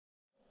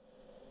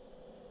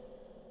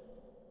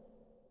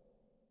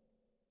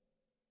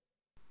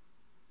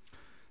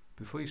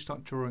Before you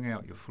start drawing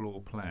out your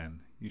floor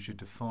plan, you should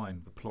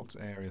define the plot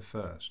area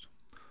first.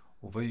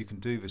 Although you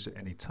can do this at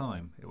any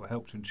time, it will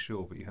help to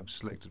ensure that you have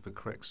selected the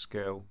correct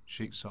scale,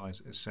 sheet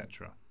size,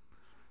 etc.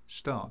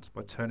 Start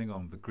by turning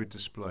on the grid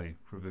display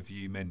through the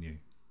View menu.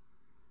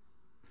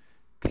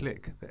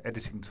 Click the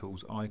Editing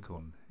Tools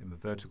icon in the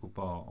vertical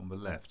bar on the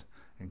left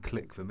and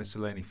click the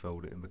Miscellany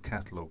folder in the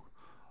catalogue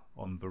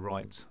on the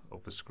right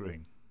of the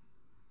screen.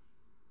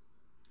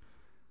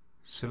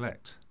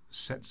 Select the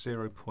Set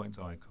 0 Point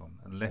icon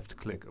and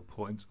left-click a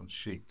point on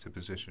sheet to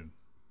position.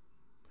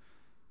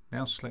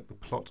 Now select the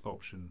Plot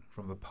option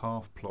from the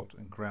Path, Plot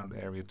and Ground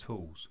Area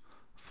tools,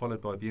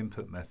 followed by the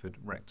input method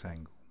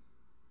Rectangle.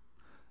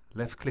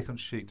 Left-click on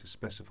sheet to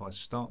specify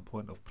Start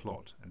Point of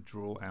Plot and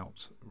draw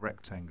out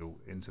Rectangle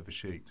into the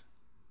sheet.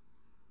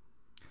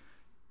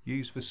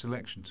 Use the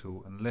Selection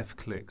tool and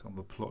left-click on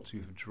the plot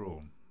you have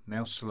drawn.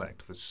 Now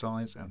select the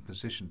Size and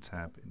Position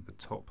tab in the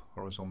top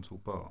horizontal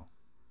bar.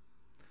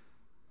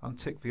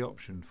 Untick the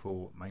option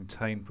for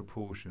Maintain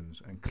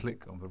Proportions and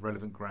click on the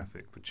relevant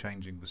graphic for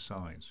changing the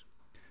size.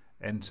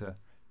 Enter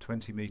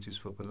 20 meters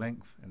for the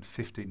length and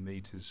 15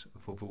 meters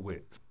for the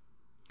width.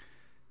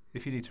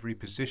 If you need to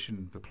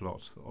reposition the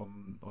plot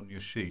on your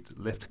sheet,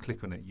 left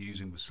click on it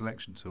using the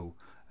selection tool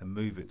and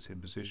move it in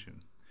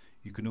position.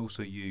 You can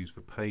also use the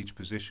page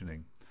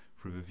positioning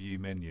through the View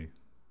menu.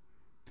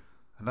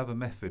 Another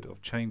method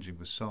of changing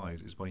the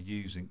size is by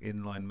using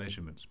inline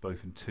measurements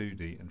both in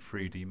 2D and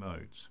 3D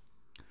modes.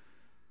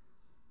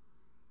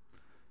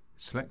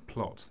 Select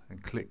Plot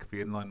and click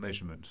the inline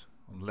measurement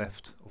on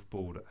left of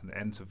border and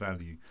enter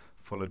value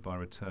followed by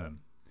return.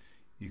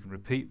 You can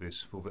repeat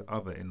this for the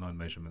other inline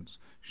measurements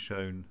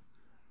shown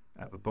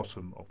at the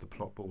bottom of the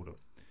plot border.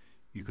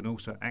 You can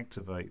also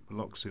activate the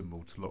lock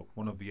symbol to lock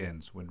one of the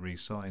ends when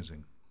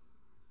resizing.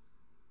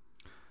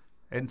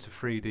 Enter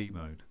 3D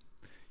mode.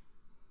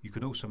 You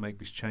can also make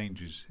these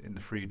changes in the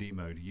 3D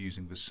mode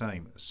using the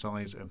same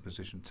Size and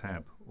Position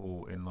tab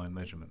or inline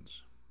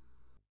measurements.